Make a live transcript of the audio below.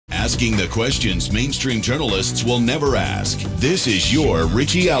asking the questions mainstream journalists will never ask. This is your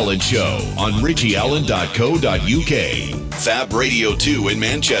Richie Allen Show on richieallen.co.uk, Fab Radio 2 in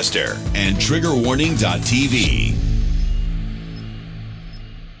Manchester, and triggerwarning.tv.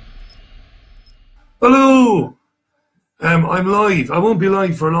 Hello! I'm live. I won't be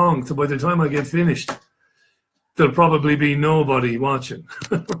live for long, so by the time I get finished, there'll probably be nobody watching.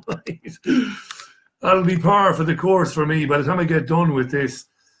 Right. That'll be par for the course for me. By the time I get done with this,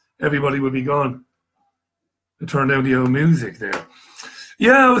 everybody will be gone. I turned down the old music there.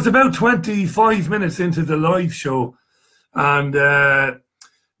 Yeah, I was about 25 minutes into the live show, and the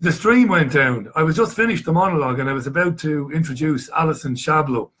stream went down. I was just finished the monologue, and I was about to introduce Alison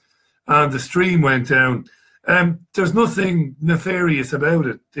Shablow, and the stream went down. There's nothing nefarious about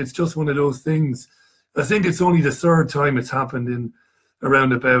it. It's just one of those things. I think it's only the third time it's happened in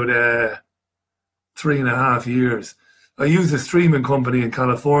around about 3.5 years. I use a streaming company in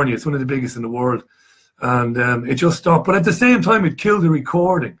California. It's one of the biggest in the world. And it just stopped. But at the same time, it killed the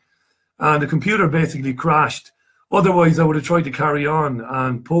recording. And the computer basically crashed. Otherwise, I would have tried to carry on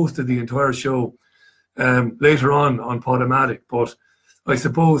and posted the entire show later on Podomatic. But I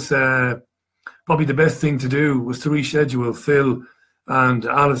suppose probably the best thing to do was to reschedule Phil and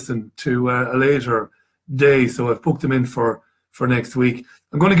Alison to a later day. So I've booked them in for next week.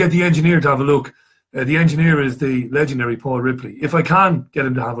 I'm going to get the engineer to have a look. The engineer is the legendary Paul Ripley. If I can get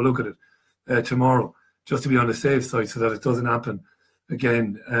him to have a look at it tomorrow, just to be on the safe side so that it doesn't happen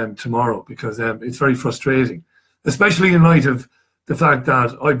again tomorrow, because it's very frustrating, especially in light of the fact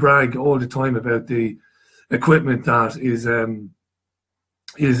that I brag all the time about the equipment that is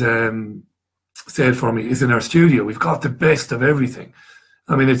said for me is in our studio. We've got the best of everything.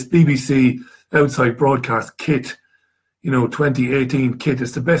 I mean, it's BBC outside broadcast kit, 2018 kit.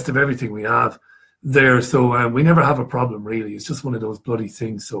 It's the best of everything we have there. So we never have a problem, really. It's just one of those bloody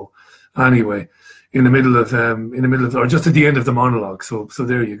things. So anyway, in the middle of or just at the end of the monologue. So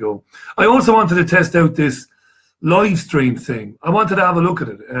there you go. I also wanted to test out this live stream thing. I wanted to have a look at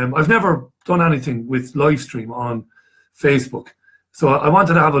it. I've never done anything with live stream on Facebook. So I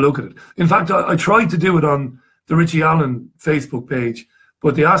wanted to have a look at it. In fact, I tried to do it on the Richie Allen Facebook page,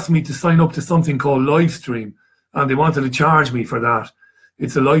 but they asked me to sign up to something called Livestream, and they wanted to charge me for that.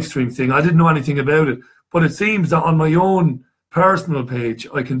 It's a live stream thing. I didn't know anything about it, but it seems that on my own personal page,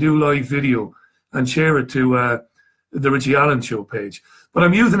 I can do live video and share it to the Richie Allen Show page. But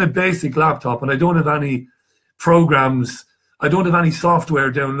I'm using a basic laptop, and I don't have any programs. I don't have any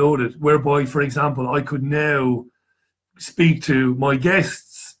software downloaded whereby, for example, I could now speak to my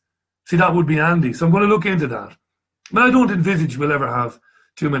guests. See, that would be handy. So I'm going to look into that. Now, I don't envisage we'll ever have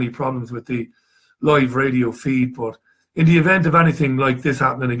too many problems with the live radio feed, but in the event of anything like this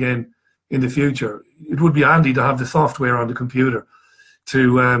happening again in the future, it would be handy to have the software on the computer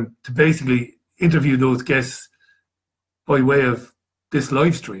to basically interview those guests by way of this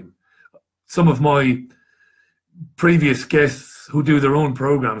live stream. Some of my previous guests who do their own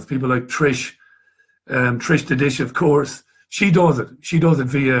programs, people like Trish the Dish, of course, she does it. She does it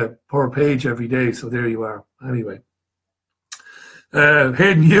via her page every day. So there you are. Anyway,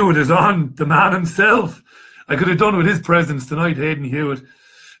 Hayden Hewitt is on, the man himself. I could have done with his presence tonight. Hayden Hewitt,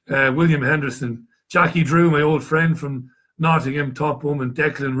 William Henderson, Jackie Drew, my old friend from Nottingham, Top Woman,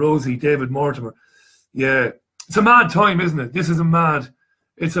 Declan Rosie, David Mortimer. Yeah, it's a mad time, isn't it?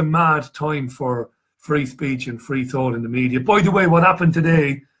 It's a mad time for free speech and free thought in the media. By the way, what happened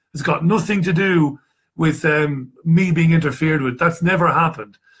today has got nothing to do with me being interfered with. That's never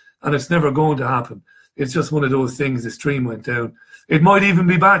happened, and it's never going to happen. It's just one of those things. The stream went down. It might even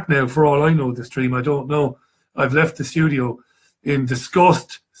be back now, for all I know, the stream. I don't know. I've left the studio in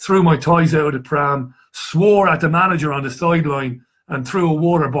disgust, threw my toys out of the pram, swore at the manager on the sideline, and threw a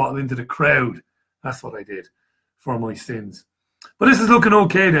water bottle into the crowd. That's what I did for my sins. But this is looking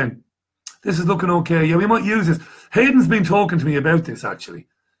okay then. This is looking okay. Yeah, we might use this. Hayden's been talking to me about this, actually,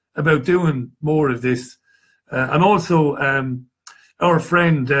 about doing more of this. And also our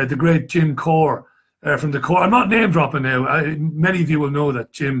friend, the great Jim Core from the Core. I'm not name dropping now. Many of you will know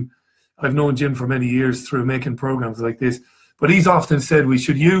that Jim, I've known Jim for many years through making programs like this. But he's often said we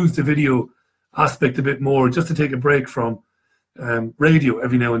should use the video aspect a bit more, just to take a break from radio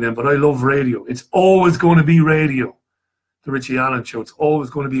every now and then. But I love radio. It's always going to be radio. The Richie Allen Show. It's always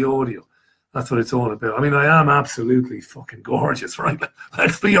going to be audio. That's what it's all about. I mean, I am absolutely fucking gorgeous, right?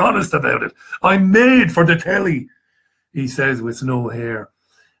 Let's be honest about it. I'm made for the telly, he says, with no hair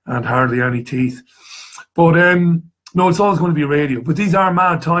and hardly any teeth. But no, it's always going to be radio. But these are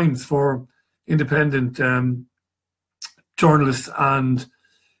mad times for independent journalists and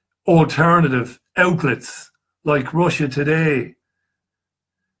alternative outlets like Russia Today,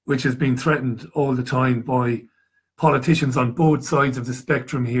 which has been threatened all the time by politicians on both sides of the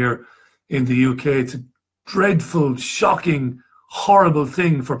spectrum here in the UK. It's a dreadful, shocking, horrible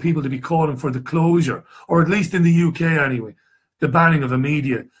thing for people to be calling for the closure, or at least in the UK anyway, the banning of a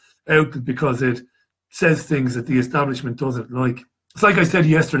media outlet because it says things that the establishment doesn't like. It's like I said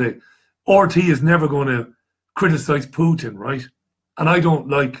yesterday, RT is never going to criticize Putin, right? And I don't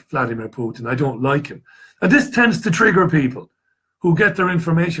like Vladimir Putin. I don't like him. And this tends to trigger people who get their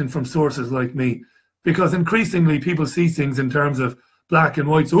information from sources like me, because increasingly people see things in terms of black and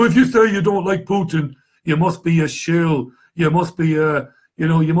white. So if you say you don't like Putin, you must be a shill. You must be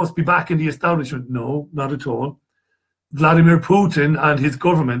you must be back in the establishment. No, not at all. Vladimir Putin and his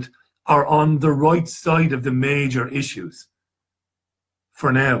government are on the right side of the major issues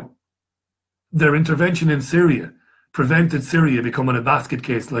for now. Their intervention in Syria prevented Syria becoming a basket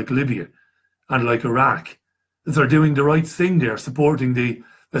case like Libya and like Iraq. They're doing the right thing there, supporting the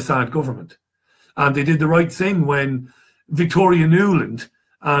Assad government. And they did the right thing when Victoria Nuland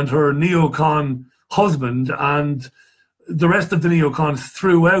and her neocon husband and the rest of the neocons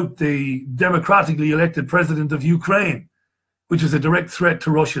threw out the democratically elected president of Ukraine, which is a direct threat to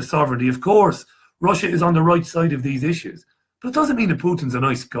Russia's sovereignty. Of course, Russia is on the right side of these issues, but it doesn't mean that Putin's a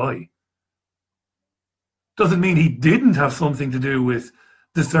nice guy. Doesn't mean he didn't have something to do with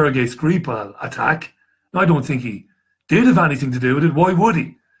the Sergei Skripal attack. I don't think he did have anything to do with it. Why would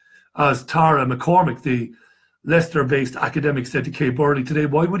he? As Tara McCormick, the Leicester-based academic, said to Kay Burley today,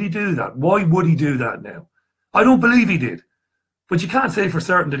 why would he do that? Why would he do that now? I don't believe he did. But you can't say for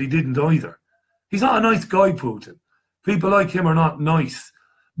certain that he didn't either. He's not a nice guy, Putin. People like him are not nice.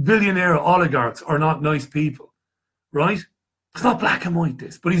 Billionaire oligarchs are not nice people, right? It's not black and white,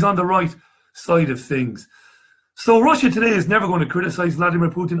 this, but he's on the right side of things. So Russia today is never going to criticize Vladimir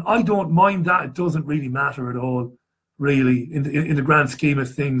Putin. I don't mind that. It doesn't really matter at all, really, in the grand scheme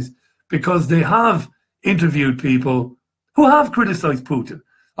of things, because they have interviewed people who have criticized Putin.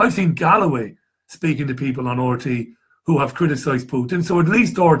 I've seen Galloway speaking to people on RT who have criticized Putin. So at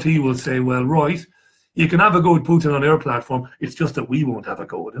least RT will say, well, right, you can have a go at Putin on our platform. It's just that we won't have a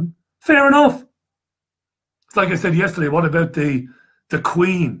go at him. Fair enough. It's like I said yesterday, what about the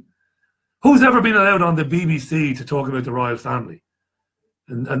Queen? Who's ever been allowed on the BBC to talk about the royal family?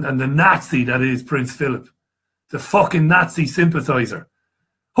 And the Nazi that is Prince Philip, the fucking Nazi sympathizer.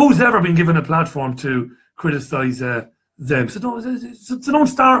 Who's ever been given a platform to criticise them? So don't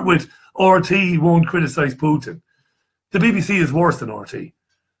start with RT won't criticise Putin. The BBC is worse than RT.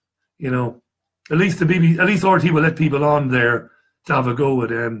 You know, at least RT will let people on there to have a go at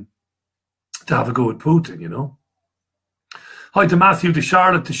Putin. You know. Hi to Matthew, to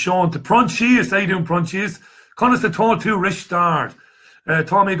Charlotte, to Sean, to Pronchius. How you doing, Pronchius? Conas to Tontu Rishtard.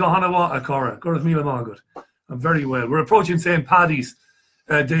 Tommy Gohanawa Akora. Goras Mila Magut. I'm very well. We're approaching St. Paddy's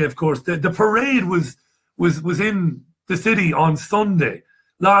Day, of course. The parade was in the city on Sunday.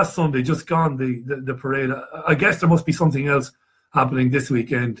 Last Sunday, just gone, the parade. I guess there must be something else happening this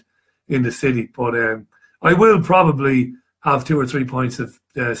weekend in the city. But I will probably have 2 or 3 pints of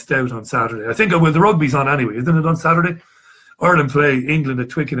stout on Saturday. I think I will. The rugby's on anyway, isn't it, on Saturday? Ireland play England at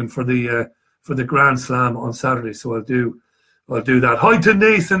Twickenham for the Grand Slam on Saturday, so I'll do that. Hi to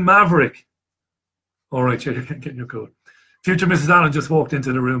Nathan Maverick. All right, you're getting your code. Future Mrs. Allen just walked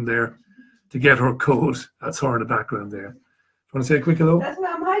into the room there to get her code. That's her in the background there. Do you want to say a quick hello? That's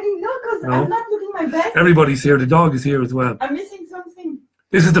why I'm hiding. No, because I'm not looking my best. Everybody's here. The dog is here as well. I'm missing something.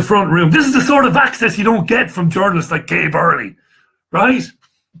 This is the front room. This is the sort of access you don't get from journalists like Kay Burley, right?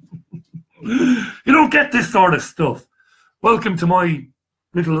 You don't get this sort of stuff. Welcome to my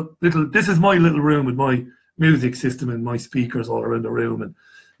little. This is my little room with my music system and my speakers all around the room, and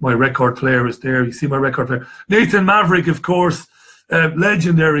my record player is there. You see my record player. Nathan Maverick, of course,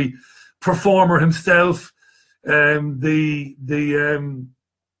 legendary performer himself. The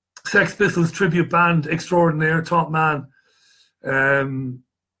Sex Pistols tribute band extraordinaire, top man.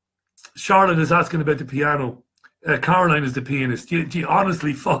 Charlotte is asking about the piano. Caroline is the pianist. Do you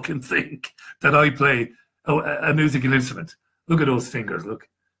honestly fucking think that I play a musical instrument? Look at those fingers. Look,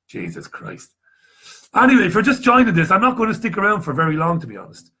 Jesus Christ. Anyway, if you're just joining this, I'm not going to stick around for very long, to be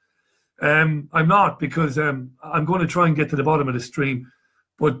honest. I'm not, because I'm going to try and get to the bottom of the stream.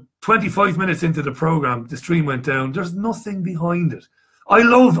 But 25 minutes into the program, the stream went down. There's nothing behind it. I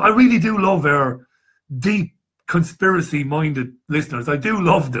really do love our deep conspiracy-minded listeners. I do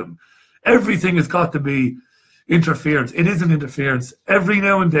love them. Everything has got to be interference. It isn't interference. Every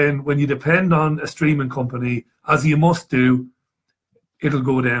now and then, when you depend on a streaming company, as you must do, it'll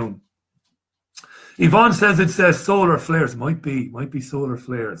go down. Yvonne says it says solar flares. Might be solar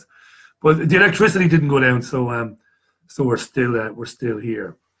flares, but the electricity didn't go down, so we're still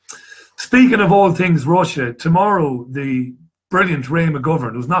here. Speaking of all things Russia, tomorrow the brilliant Ray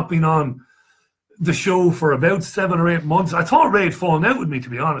McGovern, who's not been on the show for about 7 or 8 months. I thought Ray had fallen out with me, to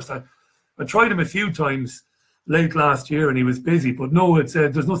be honest. I tried him a few times late last year and he was busy, but no, it's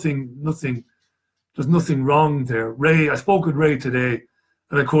there's nothing wrong there. Ray, I spoke with Ray today,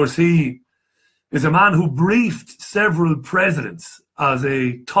 and of course he is a man who briefed several presidents as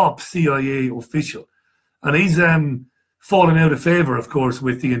a top CIA official, and he's fallen out of favor, of course,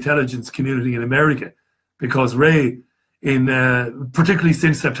 with the intelligence community in America, because Ray, particularly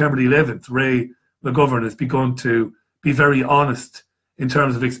since September the 11th, Ray McGovern has begun to be very honest in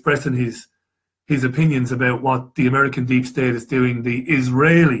terms of expressing his opinions about what the American deep state is doing, the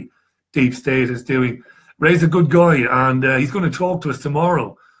Israeli deep state is doing. Ray's a good guy, and he's going to talk to us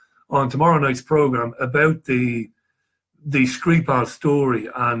tomorrow on tomorrow night's program about the Skripal story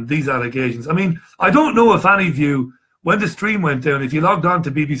and these allegations. I mean, I don't know if any of you, when the stream went down, if you logged on to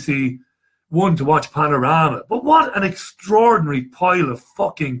BBC One to watch Panorama, but what an extraordinary pile of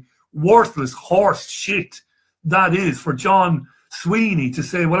fucking worthless horse shit that is for John Sweeney to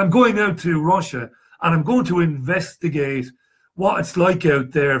say, well, I'm going out to Russia and I'm going to investigate what it's like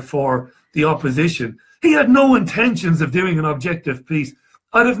out there for the opposition. He had no intentions of doing an objective piece.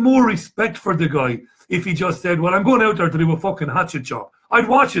 I'd have more respect for the guy if he just said, well, I'm going out there to do a fucking hatchet job. I'd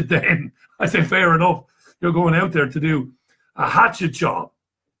watch it then. I say, fair enough. You're going out there to do a hatchet job.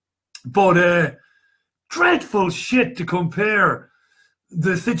 But dreadful shit to compare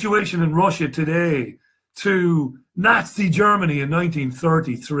the situation in Russia today to Nazi Germany in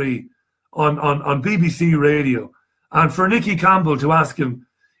 1933 on BBC Radio. And for Nicky Campbell to ask him,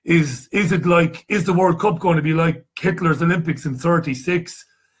 is the World Cup going to be like Hitler's Olympics in 36?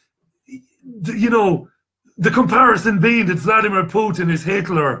 You know, the comparison being that Vladimir Putin is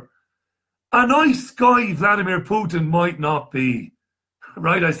Hitler. A nice guy Vladimir Putin might not be.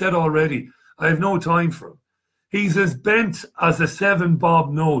 Right, I said already, I have no time for him. He's as bent as a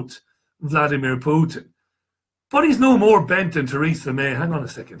 7-bob note, Vladimir Putin. But he's no more bent than Theresa May. Hang on a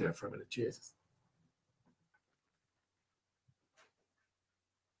second there for a minute, Jesus.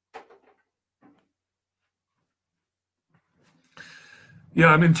 Yeah,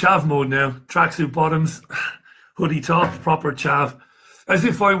 I'm in chav mode now. Tracksuit bottoms, hoodie top, proper chav. As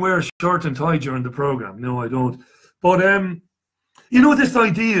if I wear a shirt and tie during the program. No, I don't. But, you know, this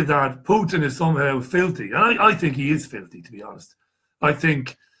idea that Putin is somehow filthy, and I think he is filthy, to be honest. I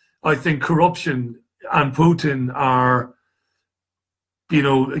think corruption and Putin are, you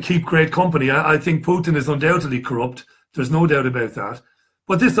know, keep great company. I think Putin is undoubtedly corrupt. There's no doubt about that.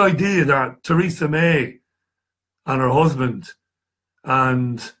 But this idea that Theresa May and her husband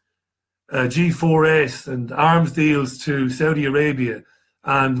and G4S and arms deals to Saudi Arabia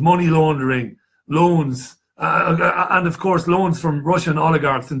and money laundering, loans, and of course loans from Russian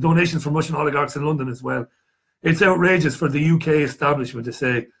oligarchs and donations from Russian oligarchs in London as well. It's outrageous for the UK establishment to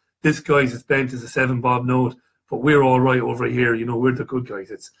say this guy's as bent as a 7-bob note, but we're all right over here. You know, we're the good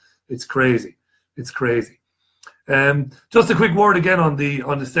guys. It's crazy. It's crazy. Just a quick word again on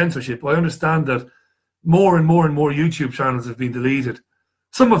the censorship. I understand that more and more YouTube channels have been deleted.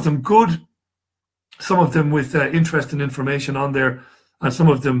 Some of them good, some of them with interesting information on there, and some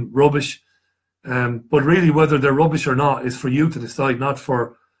of them rubbish. But really, whether they're rubbish or not is for you to decide, not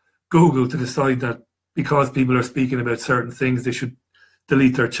for Google to decide that because people are speaking about certain things, they should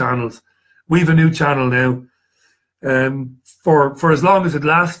delete their channels. We have a new channel now for as long as it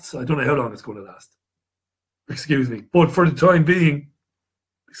lasts. I don't know how long it's going to last. Excuse me. But for the time being,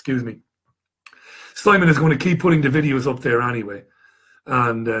 excuse me, Simon is going to keep putting the videos up there anyway.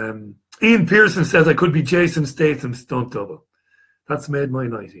 And Ian Pearson says I could be Jason Statham's stunt double. That's made my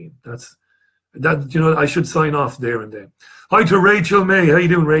night, Ian. That, you know, I should sign off there and then. Hi to Rachel May. How you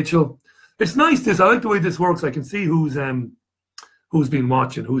doing, Rachel? It's nice this. I like the way this works. I can see who's been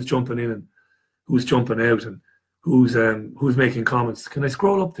watching, who's jumping in and who's jumping out, and who's making comments. Can I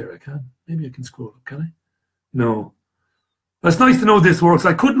scroll up there? I can. Maybe I can scroll up. Can I? No. It's nice to know this works.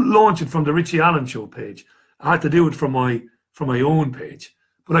 I couldn't launch it from the Richie Allen Show page. I had to do it from my own page.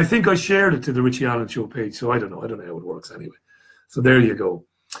 But I think I shared it to the Richie Allen Show page, so I don't know. I don't know how it works anyway. So there you go.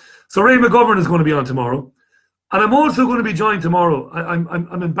 So Ray McGovern is going to be on tomorrow, and I'm also going to be joined tomorrow.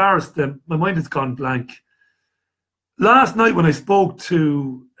 I'm embarrassed. My mind has gone blank. Last night when I spoke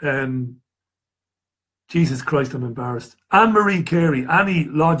to Jesus Christ, I'm embarrassed. Anne-Marie Carey, Annie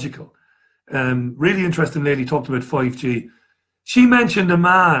Logical, really interesting lady, talked about 5G. She mentioned a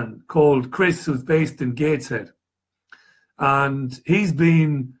man called Chris who's based in Gateshead, and he's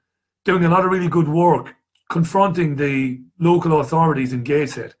been doing a lot of really good work confronting the local authorities in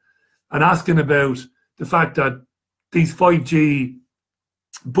Gateshead and asking about the fact that these 5G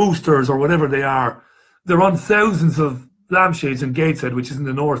boosters or whatever they are. They're on thousands of lampshades in Gateshead, which is in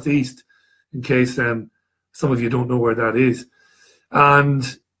the northeast, in case some of you don't know where that is.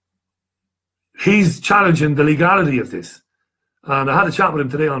 And he's challenging the legality of this. And I had a chat with him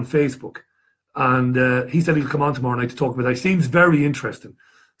today on Facebook. And he said he'll come on tomorrow night to talk about it. It seems very interesting.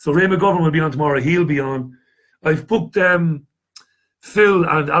 So Ray McGovern will be on tomorrow. He'll be on. I've booked Phil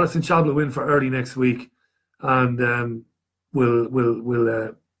and Alison Chablow in for early next week. And we'll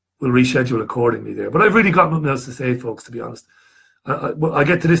reschedule accordingly there. But I've really got nothing else to say, folks, to be honest. I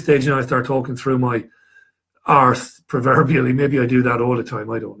get to this stage and I start talking through my arse, proverbially. Maybe I do that all the time.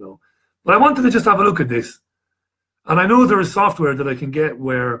 I don't know. But I wanted to just have a look at this. And I know there is software that I can get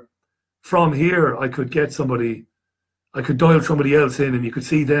where from here I could get somebody, I could dial somebody else in and you could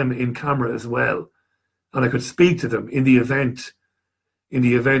see them in camera as well. And I could speak to them in the event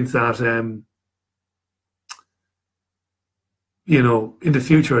that, you know, in the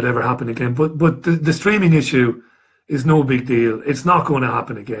future it ever happened again. But the streaming issue is no big deal. It's not going to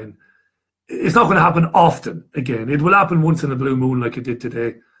happen again. It's not going to happen often again. It will happen once in a blue moon like it did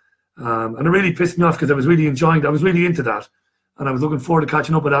today. And it really pissed me off because I was really enjoying it. I was really into that. And I was looking forward to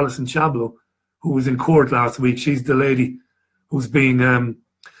catching up with Alison Chablow, who was in court last week. She's the lady who's being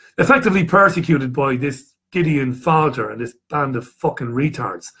effectively persecuted by this Gideon Falter and this band of fucking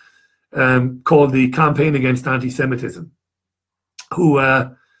retards called the Campaign Against Anti-Semitism, who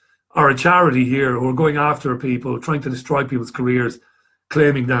are a charity here who are going after people, trying to destroy people's careers,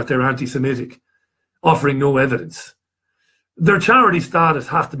 claiming that they're anti-Semitic, offering no evidence. Their charity status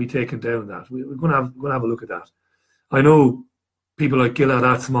has to be taken down. That we're going to have a look at that. I know people like Gilad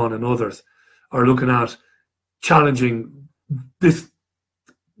Atzmon and others are looking at challenging this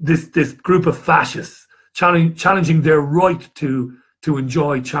group of fascists, challenging their right to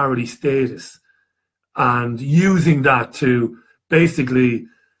enjoy charity status, and using that to basically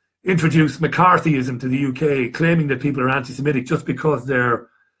introduce McCarthyism to the UK, claiming that people are anti-Semitic just because they're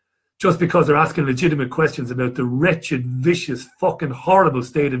asking legitimate questions about the wretched, vicious, fucking horrible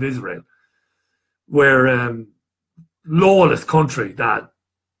state of Israel, where lawless country that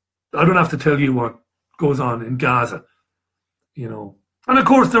I don't have to tell you what goes on in Gaza, you know. And of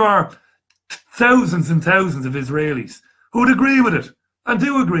course there are thousands and thousands of Israelis who would agree with it and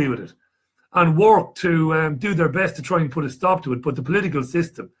do agree with it and work to do their best to try and put a stop to it. But the political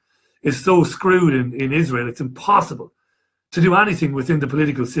system is so screwed in Israel, it's impossible to do anything within the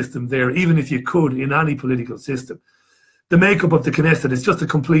political system there, even if you could in any political system. The makeup of the Knesset is just a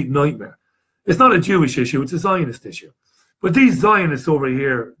complete nightmare. It's not a Jewish issue, it's a Zionist issue. But these Zionists over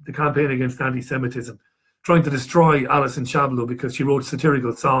here, the Campaign Against Anti-Semitism, trying to destroy Alison Chablow because she wrote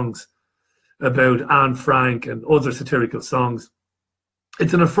satirical songs about Anne Frank and other satirical songs.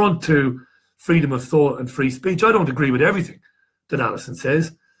 It's an affront to freedom of thought and free speech. I don't agree with everything that Alison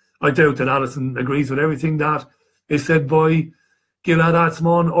says. I doubt that Alison agrees with everything that is said by Gilad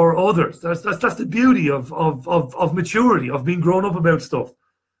Atzmon or others. That's the beauty of maturity, of being grown up about stuff.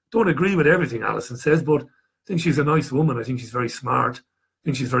 Don't agree with everything Alison says, but I think she's a nice woman. I think she's very smart. I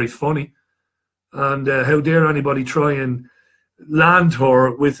think she's very funny. And how dare anybody try and land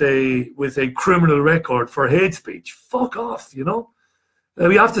her with a criminal record for hate speech? Fuck off, you know.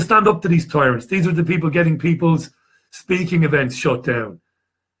 We have to stand up to these tyrants. These are the people getting people's speaking events shut down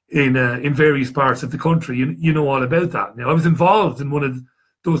in various parts of the country. You know all about that. Now, I was involved in one of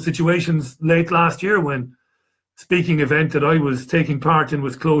those situations late last year when speaking event that I was taking part in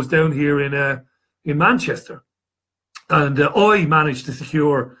was closed down here in Manchester, and I managed to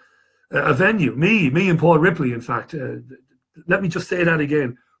secure a venue. Me and Paul Ripley, in fact. Let me just say that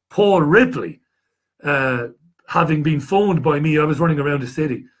again. Paul Ripley, having been phoned by me, I was running around the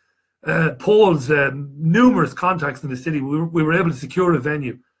city. Paul's numerous contacts in the city, we were able to secure a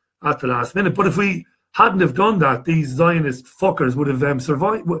venue at the last minute. But if we hadn't have done that, these Zionist fuckers would have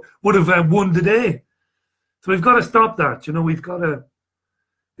survived, would have won the day. So we've got to stop that. You know, we've got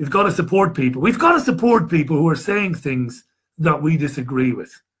to support people. We've got to support people who are saying things that we disagree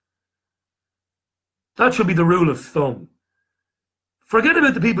with. That should be the rule of thumb. Forget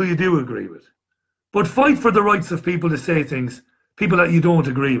about the people you do agree with, but fight for the rights of people to say things, people that you don't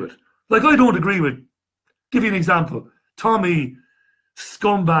agree with. Like I don't agree with, give you an example, Tommy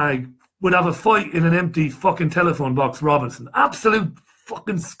Scumbag would have a fight in an empty fucking telephone box, Robinson. Absolute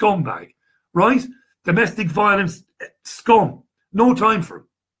fucking scumbag, right? Domestic violence scum. No time for him.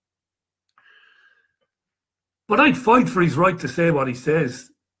 But I'd fight for his right to say what he says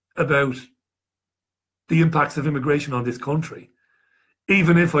about the impacts of immigration on this country,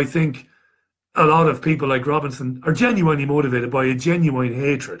 even if I think a lot of people like Robinson are genuinely motivated by a genuine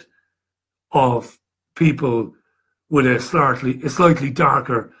hatred of people with a slightly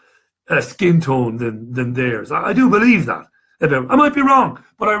darker skin tone than theirs. I do believe that. I might be wrong,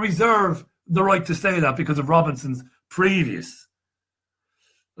 but I reserve the right to say that because of Robinson's previous.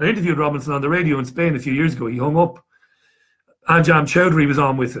 I interviewed Robinson on the radio in Spain a few years ago. He hung up. Anjam Chowdhury was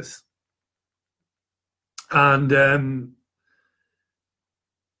on with us. And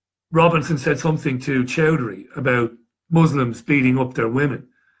Robinson said something to Chowdhury about Muslims beating up their women.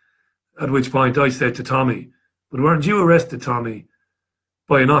 At which point I said to Tommy, but weren't you arrested, Tommy,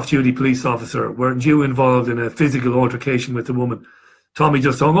 by an off-duty police officer? Weren't you involved in a physical altercation with a woman? Tommy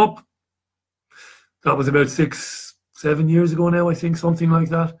just hung up. That was about 6-7 years ago now, I think, something like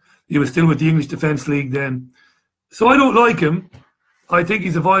that. He was still with the English Defence League then. So I don't like him. I think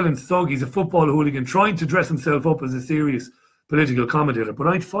he's a violent thug. He's a football hooligan trying to dress himself up as a serious political commentator. But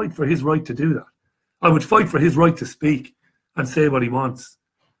I'd fight for his right to do that. I would fight for his right to speak and say what he wants,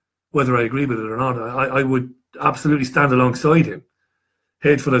 whether I agree with it or not. I would absolutely stand alongside him,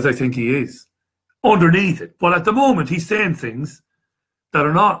 hateful as I think he is, underneath it. But at the moment, he's saying things that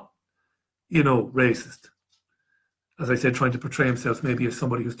are not, you know, racist. As I said, trying to portray himself maybe as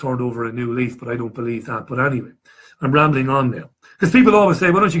somebody who's turned over a new leaf, but I don't believe that. But anyway, I'm rambling on now. Because people always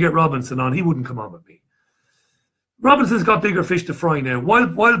say, why don't you get Robinson on? He wouldn't come on with me. Robinson's got bigger fish to fry now.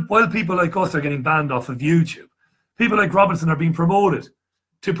 While people like us are getting banned off of YouTube, people like Robinson are being promoted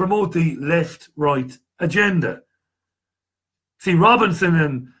to promote the left-right agenda. See, Robinson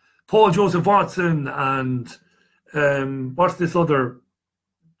and Paul Joseph Watson and what's this other,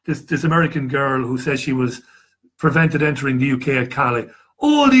 this American girl who says she was prevented entering the UK at Calais.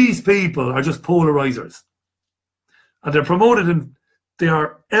 All these people are just polarizers. And they're promoted and they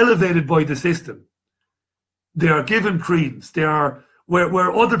are elevated by the system. They are given credence. They are,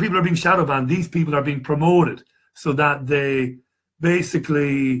 where other people are being shadow banned, these people are being promoted so that they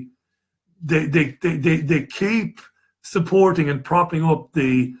basically, they keep supporting and propping up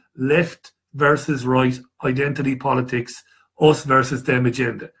the left versus right identity politics, us versus them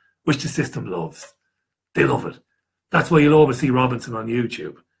agenda, which the system loves. They love it. That's why you'll always see Robinson on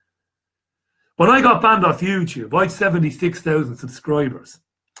YouTube. When I got banned off YouTube, I had 76,000 subscribers.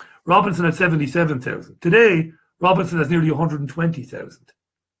 Robinson had 77,000. Today, Robinson has nearly 120,000.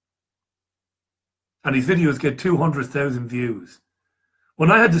 And his videos get 200,000 views.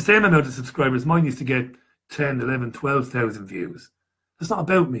 When I had the same amount of subscribers, mine used to get 10, 11, 12,000 views. It's not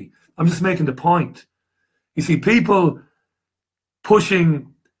about me. I'm just making the point. You see, people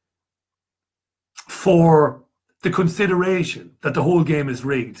pushing for the consideration that the whole game is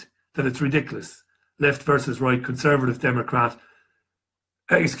rigged, that it's ridiculous. Left versus right, conservative, Democrat,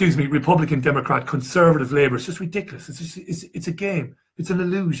 Republican, Democrat, conservative, Labour. It's just ridiculous. It's a game. It's an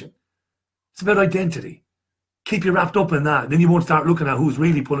illusion. It's about identity. Keep you wrapped up in that. And then you won't start looking at who's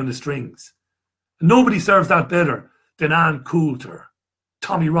really pulling the strings. And nobody serves that better than Ann Coulter,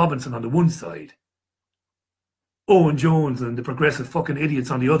 Tommy Robinson on the one side, Owen Jones and the progressive fucking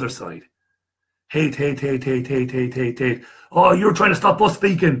idiots on the other side. Hate. Oh, you're trying to stop us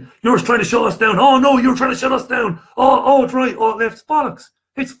speaking. You're trying to shut us down. Oh, no, you're trying to shut us down. Oh, it's right. Oh, left. It's bollocks.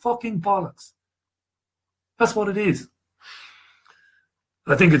 It's fucking bollocks. That's what it is.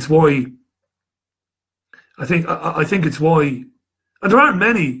 I think it's why, I think it's why, and there aren't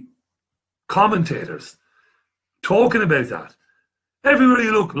many commentators talking about that. Everywhere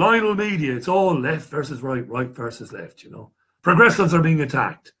you look, Lionel Media, it's all left versus right, right versus left, you know. Progressives are being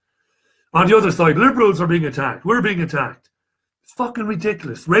attacked. On the other side, liberals are being attacked. We're being attacked. It's fucking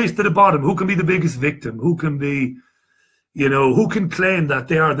ridiculous. Race to the bottom. Who can be the biggest victim? Who can be, you know, who can claim that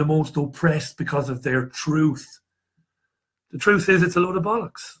they are the most oppressed because of their truth? The truth is it's a load of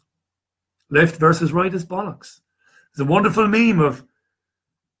bollocks. Left versus right is bollocks. There's a wonderful meme of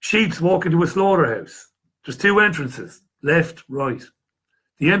sheep walking to a slaughterhouse. There's two entrances, left, right.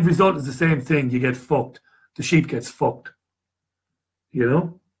 The end result is the same thing. You get fucked. The sheep gets fucked. You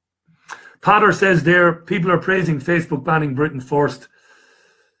know? Potter says there, people are praising Facebook banning Britain first.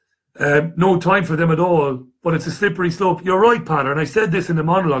 No time for them at all, but it's a slippery slope. You're right, Potter, and I said this in the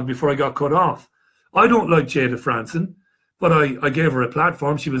monologue before I got cut off. I don't like Jada Franson, but I gave her a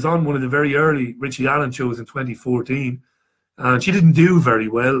platform. She was on one of the very early Richie Allen shows in 2014, and she didn't do very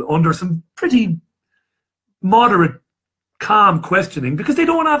well under some pretty moderate, calm questioning because they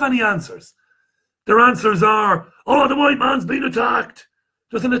don't have any answers. Their answers are, oh, the white man's been attacked.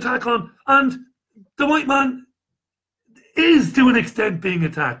 There's an attack on, and the white man is to an extent being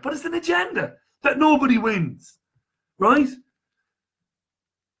attacked, but it's an agenda that nobody wins, right?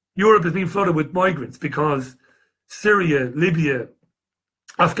 Europe has been flooded with migrants because Syria, Libya,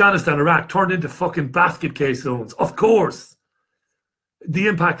 Afghanistan, Iraq turned into fucking basket case zones. Of course. the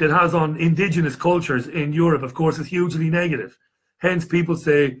impact it has on indigenous cultures in Europe, of course, is hugely negative. Hence, people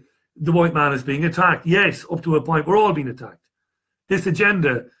say the white man is being attacked. Yes, up to a point, we're all being attacked. This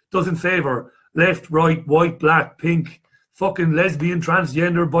agenda doesn't favour left, right, white, black, pink, fucking lesbian,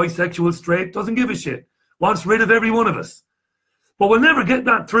 transgender, bisexual, straight, doesn't give a shit. Wants rid of every one of us. But we'll never get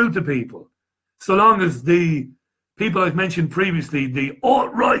that through to people so long as the people I've mentioned previously, the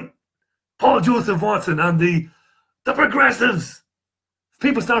alt-right, Paul Joseph Watson, and the progressives,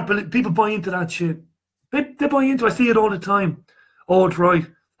 people buy into that shit. They buy into it. I see it all the time. Alt-right.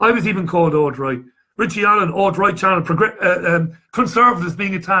 I was even called alt-right. Richie Allen, alt-right channel, conservatives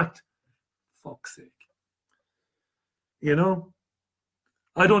being attacked. Fuck's sake. You know?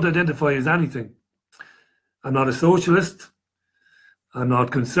 I don't identify as anything. I'm not a socialist. I'm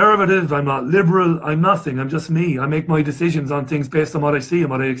not conservative. I'm not liberal. I'm nothing. I'm just me. I make my decisions on things based on what I see and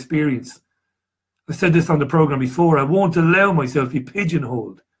what I experience. I said this on the program before. I won't allow myself to be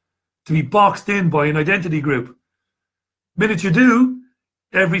pigeonholed, to be boxed in by an identity group. The minute you do,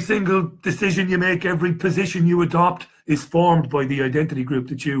 every single decision you make, every position you adopt is formed by the identity group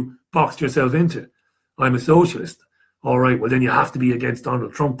that you boxed yourself into. I'm a socialist. All right, well then you have to be against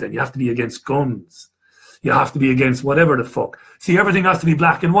Donald Trump then. You have to be against guns. You have to be against whatever the fuck. See, everything has to be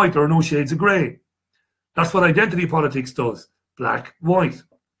black and white. There are no shades of grey. That's what identity politics does. Black, white.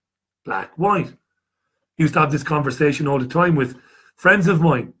 Black, white. Used to have this conversation all the time with friends of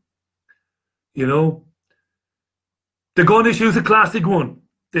mine. You know, the gun issue is a classic one.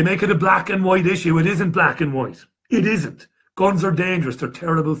 They make it a black and white issue. It isn't black and white. It isn't. Guns are dangerous. They're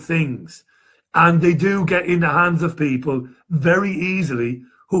terrible things. And they do get in the hands of people very easily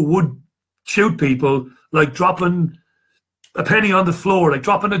who would shoot people like dropping a penny on the floor, like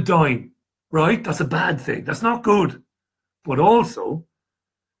dropping a dime, right? That's a bad thing. That's not good. But also,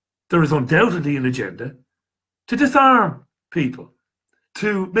 there is undoubtedly an agenda to disarm people,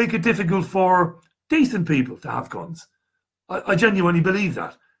 to make it difficult for decent people to have guns. I genuinely believe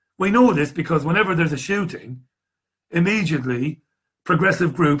that. We know this because whenever there's a shooting, immediately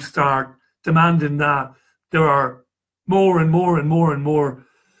progressive groups start demanding that there are more and more and more and more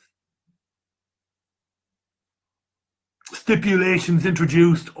stipulations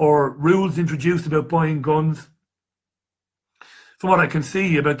introduced or rules introduced about buying guns. From what I can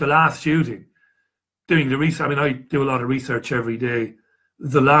see about the last shooting, doing the research, I mean, I do a lot of research every day.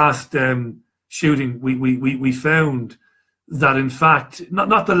 The last shooting, we found that in fact,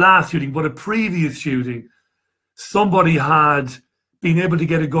 not the last shooting, but a previous shooting, somebody had been able to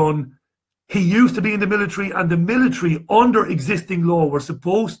get a gun. He used to be in the military, and the military, under existing law, were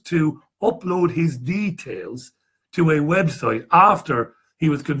supposed to upload his details to a website after he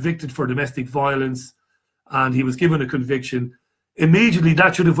was convicted for domestic violence and he was given a conviction. Immediately,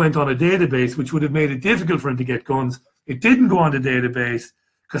 that should have went on a database, which would have made it difficult for him to get guns. It didn't go on the database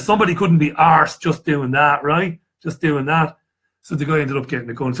because somebody couldn't be arsed just doing that, right? Just doing that. So the guy ended up getting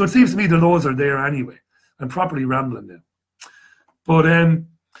a gun. So it seems to me the laws are there anyway. I'm properly rambling now. But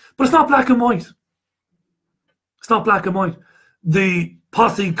it's not black and white. It's not black and white. The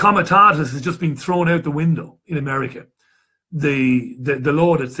posse comitatus has just been thrown out the window in America. The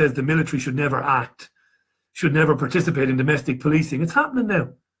law that says the military should never act, should never participate in domestic policing. It's happening now.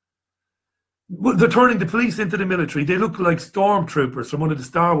 They're turning the police into the military. They look like stormtroopers from one of the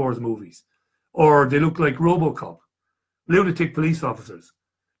Star Wars movies. Or they look like RoboCop. Lunatic police officers.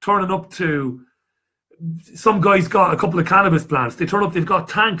 Turning up to... Some guy's got a couple of cannabis plants. They turn up, they've got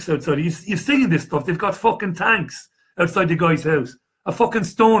tanks outside. You've seen this stuff. They've got fucking tanks outside the guy's house. A fucking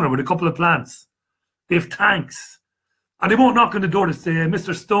stoner with a couple of plants. They have tanks. And they won't knock on the door to say,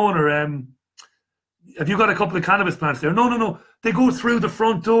 Mr. Stoner, have you got a couple of cannabis plants there? No. They go through the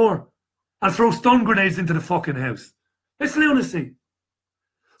front door and throw stun grenades into the fucking house. It's lunacy.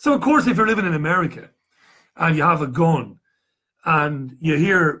 So, of course, if you're living in America and you have a gun and you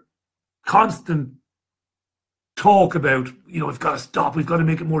hear constant talk about, you know, we've got to stop, we've got to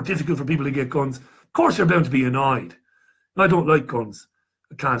make it more difficult for people to get guns, of course you're bound to be annoyed. I don't like guns.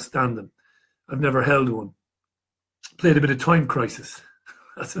 I can't stand them. I've never held one. Played a bit of Time Crisis.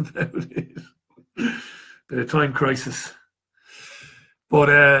 That's about it. Bit of Time Crisis.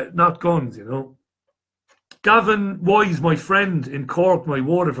 But not guns, you know. Gavin Wise, my friend in Cork, my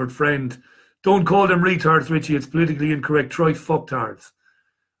Waterford friend. Don't call them retards, Richie. It's politically incorrect. Try fucktards.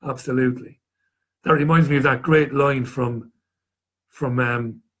 Absolutely. That reminds me of that great line from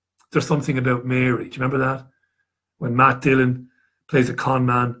There's Something About Mary. Do you remember that? When Matt Dillon plays a con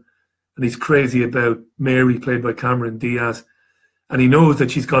man and he's crazy about Mary, played by Cameron Diaz, and he knows that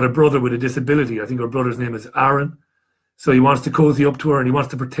she's got a brother with a disability. I think her brother's name is Aaron. So he wants to cozy up to her and he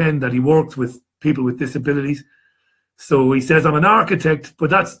wants to pretend that he works with people with disabilities. So he says, I'm an architect, but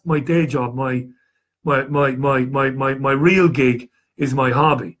that's my day job. My real gig is my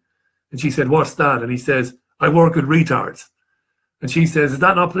hobby. And she said, what's that? And he says, I work with retards. And she says, is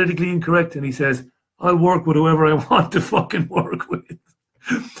that not politically incorrect? And he says, I'll work with whoever I want to fucking work with.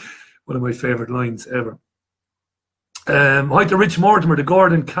 One of my favorite lines ever. Hi to Rich Mortimer, to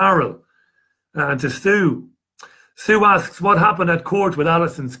Gordon Carroll, and to Sue. Sue asks, what happened at court with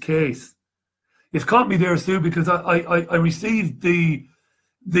Alison's case? You've caught me there, Sue, because I received the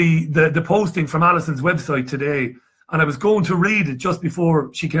posting from Alison's website today, and I was going to read it just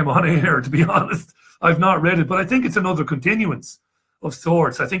before she came on air, to be honest. I've not read it, but I think it's another continuance of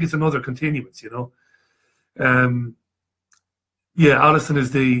sorts. I think it's another continuance, you know. Yeah, Alison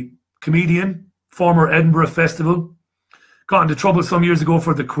is the comedian, former Edinburgh Festival. Got into trouble some years ago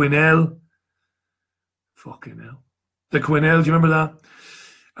for the Quinnell. Fucking hell. The Quinnell, do you remember that?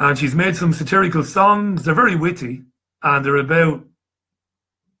 And she's made some satirical songs. They're very witty, and they're about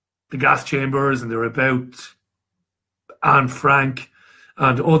the gas chambers, and they're about Anne Frank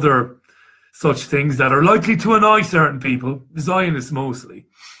and other such things that are likely to annoy certain people, Zionists mostly.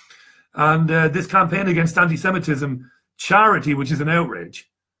 And this campaign against anti-Semitism, charity, which is an outrage.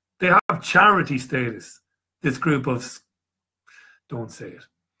 They have charity status, this group of, don't say it.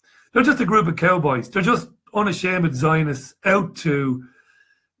 They're just a group of cowboys. They're just unashamed Zionists out to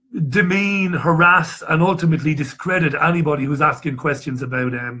demean, harass, and ultimately discredit anybody who's asking questions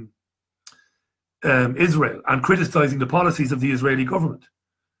about Israel and criticizing the policies of the Israeli government,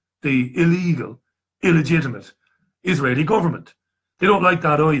 the illegal, illegitimate Israeli government. They don't like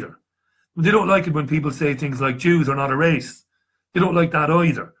that either. They don't like it when people say things like Jews are not a race. They don't like that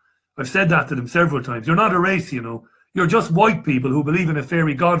either. I've said that to them several times. You're not a race, you know. You're just white people who believe in a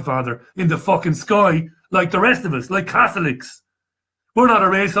fairy godfather in the fucking sky like the rest of us, like Catholics. We're not a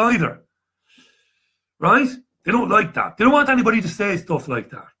race either. Right? They don't like that. They don't want anybody to say stuff like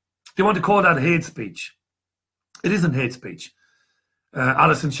that. They want to call that hate speech. It isn't hate speech.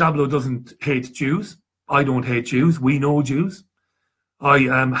 Alison Chablow doesn't hate Jews. I don't hate Jews. We know Jews. I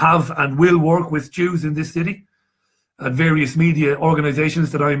have and will work with Jews in this city at various media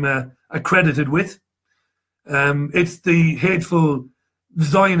organizations that I'm accredited with. It's the hateful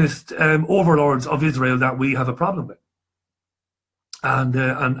Zionist overlords of Israel that we have a problem with,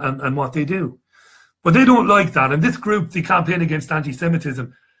 and what they do. But they don't like that. And this group, the Campaign Against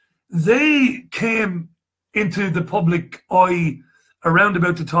Anti-Semitism, they came into the public eye around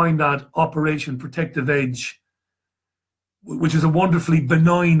about the time that Operation Protective Edge, which is a wonderfully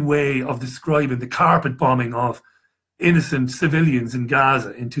benign way of describing the carpet bombing of innocent civilians in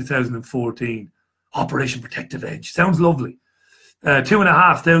Gaza in 2014. Operation Protective Edge. Sounds lovely.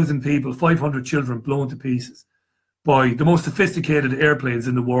 2,500 people, 500 children blown to pieces by the most sophisticated airplanes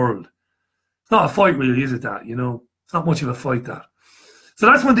in the world. It's not a fight really, is it that, you know? It's not much of a fight, that. So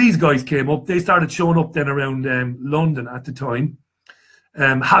that's when these guys came up. They started showing up then around London at the time,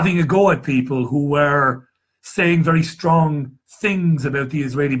 having a go at people who were saying very strong things about the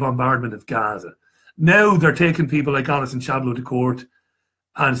Israeli bombardment of Gaza. Now they're taking people like Alison Chablow to court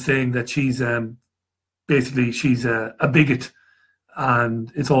and saying that she's basically she's a bigot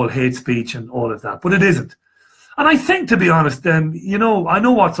and it's all hate speech and all of that. But it isn't. And I think, to be honest, you know, I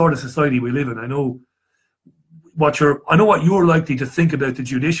know what sort of society we live in. I know what you're likely to think about the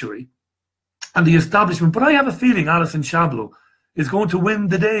judiciary and the establishment. But I have a feeling Alison Chablow is going to win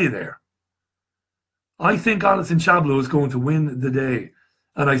the day there. I think Alison Chablow is going to win the day.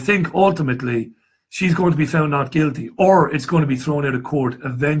 And I think ultimately she's going to be found not guilty, or it's going to be thrown out of court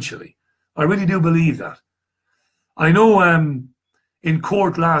eventually. I really do believe that. I know in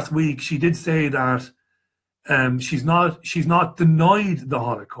court last week she did say that she's not denied the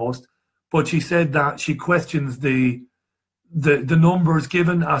Holocaust, but she said that she questions the numbers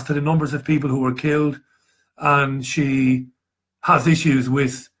given as to the numbers of people who were killed, and she has issues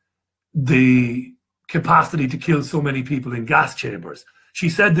with the capacity to kill so many people in gas chambers. She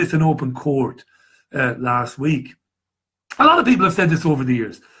said this in open court last week. A lot of people have said this over the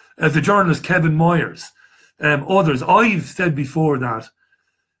years. As the journalist Kevin Myers, others, I've said before that,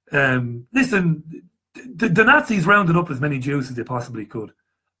 listen, the Nazis rounded up as many Jews as they possibly could.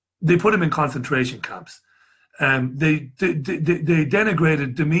 They put them in concentration camps. They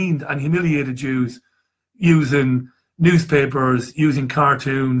denigrated, demeaned, and humiliated Jews using newspapers, using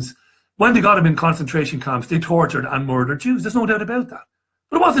cartoons. When they got them in concentration camps, they tortured and murdered Jews. There's no doubt about that.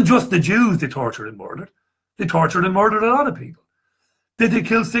 But it wasn't just the Jews they tortured and murdered. They tortured and murdered a lot of people. Did they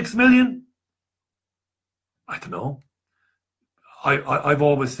kill 6 million? I don't know. I've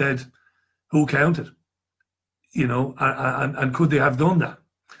always said, who counted? You know, and could they have done that?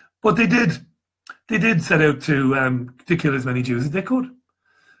 But they did. They did set out to kill as many Jews as they could.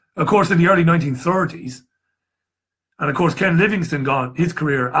 Of course, in the early 1930s, and of course, Ken Livingstone got his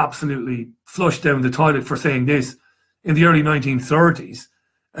career absolutely flushed down the toilet for saying this. In the early 1930s,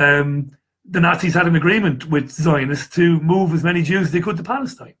 the Nazis had an agreement with Zionists to move as many Jews as they could to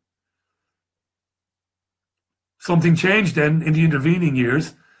Palestine. Something changed then in the intervening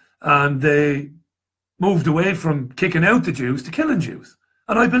years, and they moved away from kicking out the Jews to killing Jews.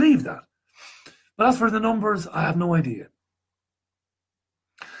 And I believe that. But as for the numbers, I have no idea.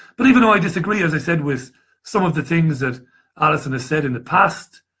 But even though I disagree, as I said, with some of the things that Alison has said in the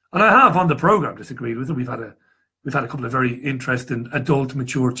past, and I have on the programme disagreed with her, we've had a couple of very interesting adult,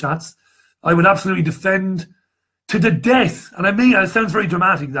 mature chats, I would absolutely defend to the death, and I mean, it sounds very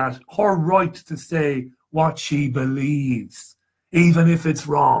dramatic, that her right to say what she believes, even if it's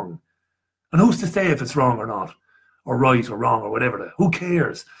wrong. And who's to say if it's wrong or not, or right or wrong or whatever? Who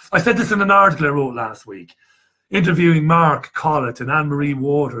cares? I said this in an article I wrote last week, interviewing Mark Collett and Anne-Marie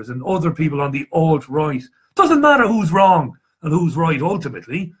Waters and other people on the alt-right. Doesn't matter who's wrong and who's right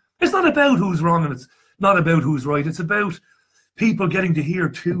ultimately. It's not about who's wrong and it's not about who's right. It's about people getting to hear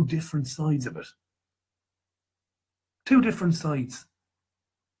two different sides of it. Two different sides.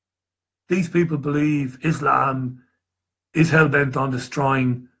 These people believe Islam is hell-bent on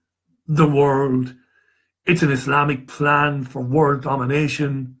destroying the world. It's an Islamic plan for world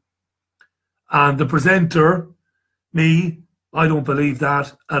domination. And the presenter, me, I don't believe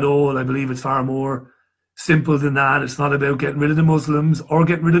that at all. I believe it's far more simple than that. It's not about getting rid of the Muslims or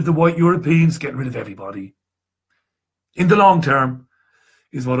getting rid of the white Europeans, getting rid of everybody. In the long term,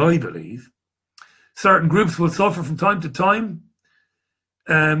 is what I believe. Certain groups will suffer from time to time.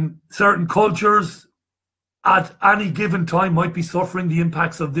 Certain cultures at any given time might be suffering the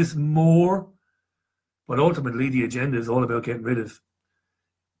impacts of this more. But ultimately, the agenda is all about getting rid of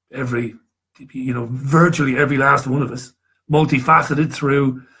virtually every last one of us, multifaceted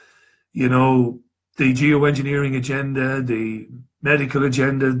through, the geoengineering agenda, the medical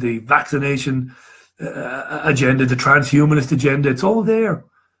agenda, the vaccination agenda, the transhumanist agenda. It's all there.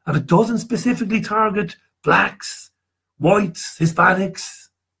 And it doesn't specifically target blacks, whites, Hispanics,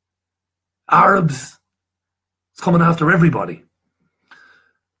 Arabs. It's coming after everybody.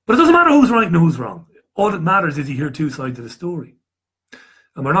 But it doesn't matter who's right and who's wrong. All that matters is you hear two sides of the story.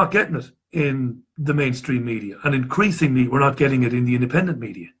 And we're not getting it in the mainstream media. And increasingly, we're not getting it in the independent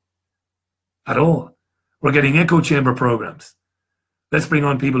media at all. We're getting echo chamber programs. Let's bring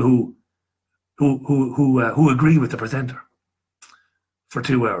on people who agree with the presenter for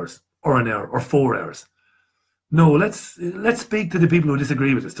 2 hours or an hour or 4 hours. No, let's speak to the people who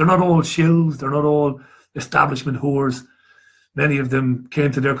disagree with us. They're not all shills. They're not all establishment whores. Many of them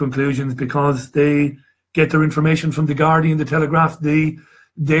came to their conclusions because they get their information from The Guardian, The Telegraph, The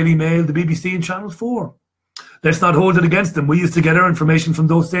Daily Mail, the BBC and Channel 4. Let's not hold it against them. We used to get our information from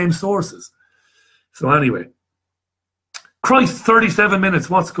those same sources. So anyway, Christ, 37 minutes,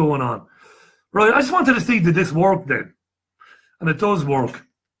 what's going on? Right, I just wanted to see, did this work then? And it does work.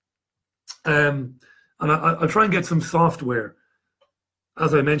 And I'll try and get some software,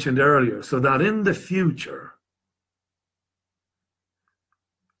 as I mentioned earlier, so that in the future,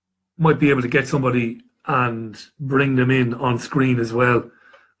 might be able to get somebody and bring them in on screen as well.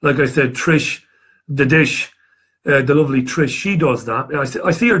 Like I said, Trish, the dish, the lovely Trish, she does that.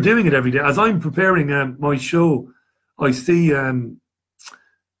 I see her doing it every day. As I'm preparing my show, I see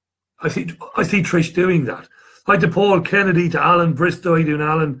Trish doing that. Hi to Paul Kennedy, to Alan Bristow, doing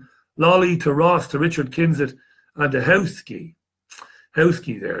Alan, Lolly, to Ross, to Richard Kinsit, and to Houski.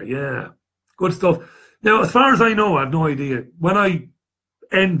 Houski there, yeah. Good stuff. Now, as far as I know, I have no idea. When I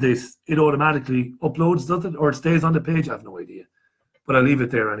end this, it automatically uploads, does it? Or it stays on the page? I have no idea. But I'll leave it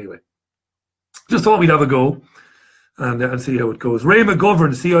there anyway. Just thought we'd have a go and see how it goes. Ray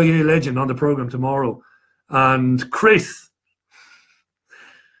McGovern, CIA legend, on the programme tomorrow. And Chris.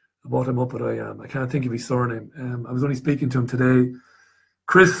 I brought him up, but I can't think of his surname. I was only speaking to him today.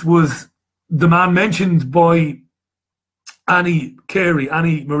 Chris was the man mentioned by Annie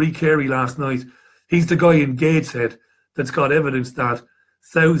Marie Carey last night. He's the guy in Gateshead that's got evidence that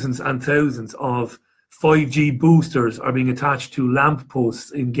thousands and thousands of 5G boosters are being attached to lamp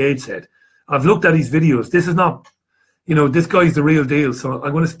posts in Gateshead. I've looked at his videos. This is not, this guy's the real deal. So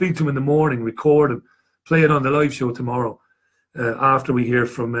I'm going to speak to him in the morning, record him, play it on the live show tomorrow after we hear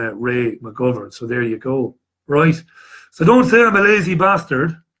from Ray McGovern. So there you go. Right. So don't say I'm a lazy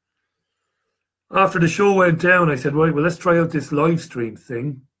bastard. After the show went down, I said, right, well, let's try out this live stream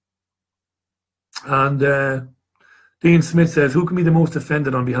thing. And Dean Smith says, who can be the most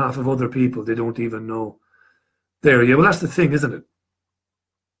offended on behalf of other people they don't even know? There, yeah, well, that's the thing, isn't it?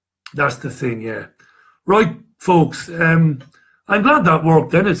 That's the thing, yeah. Right, folks. I'm glad that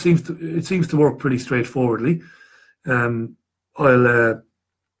worked. Then it seems to work pretty straightforwardly. I'm going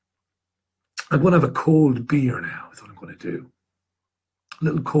to have a cold beer now. That's what I'm going to do. A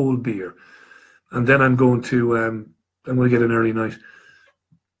little cold beer, and then I'm going to get an early night.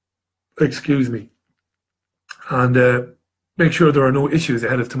 Excuse me, and make sure there are no issues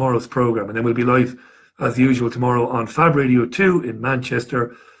ahead of tomorrow's program, and then we'll be live as usual tomorrow on Fab Radio 2 in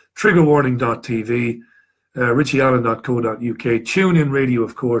Manchester, triggerwarning.tv, richieallen.co.uk, tune in radio,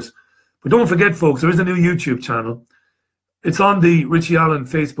 of course. But don't forget, folks, there is a new YouTube channel. It's on the Richie Allen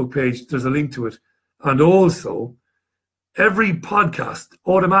Facebook page. There's a link to it. And also, every podcast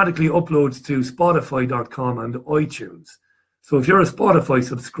automatically uploads to Spotify.com and iTunes. So if you're a Spotify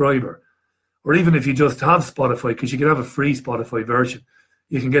subscriber, or even if you just have Spotify, because you can have a free Spotify version,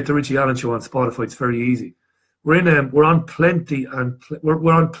 you can get the Richie Allen Show on Spotify. It's very easy. We're on plenty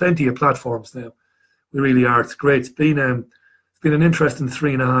of platforms now. We really are. It's great. It's been an interesting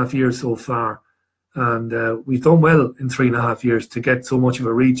 3.5 years so far. And we've done well in 3.5 years to get so much of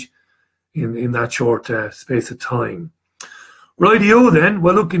a reach in that short space of time. Rightio then.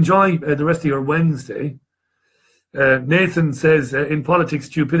 Well, look, enjoy the rest of your Wednesday. Nathan says, in politics,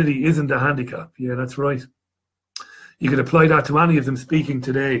 stupidity isn't a handicap. Yeah, that's right. You could apply that to any of them speaking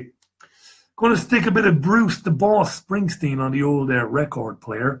today. Going to stick a bit of Bruce the Boss Springsteen on the old record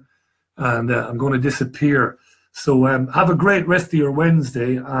player. And I'm going to disappear. So have a great rest of your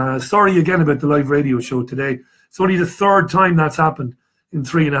Wednesday. Sorry again about the live radio show today. It's only the third time that's happened in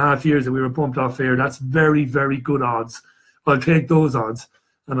 3.5 years that we were bumped off air. That's very, very good odds. I'll take those odds,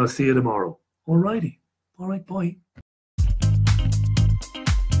 and I'll see you tomorrow. All righty. All right, bye.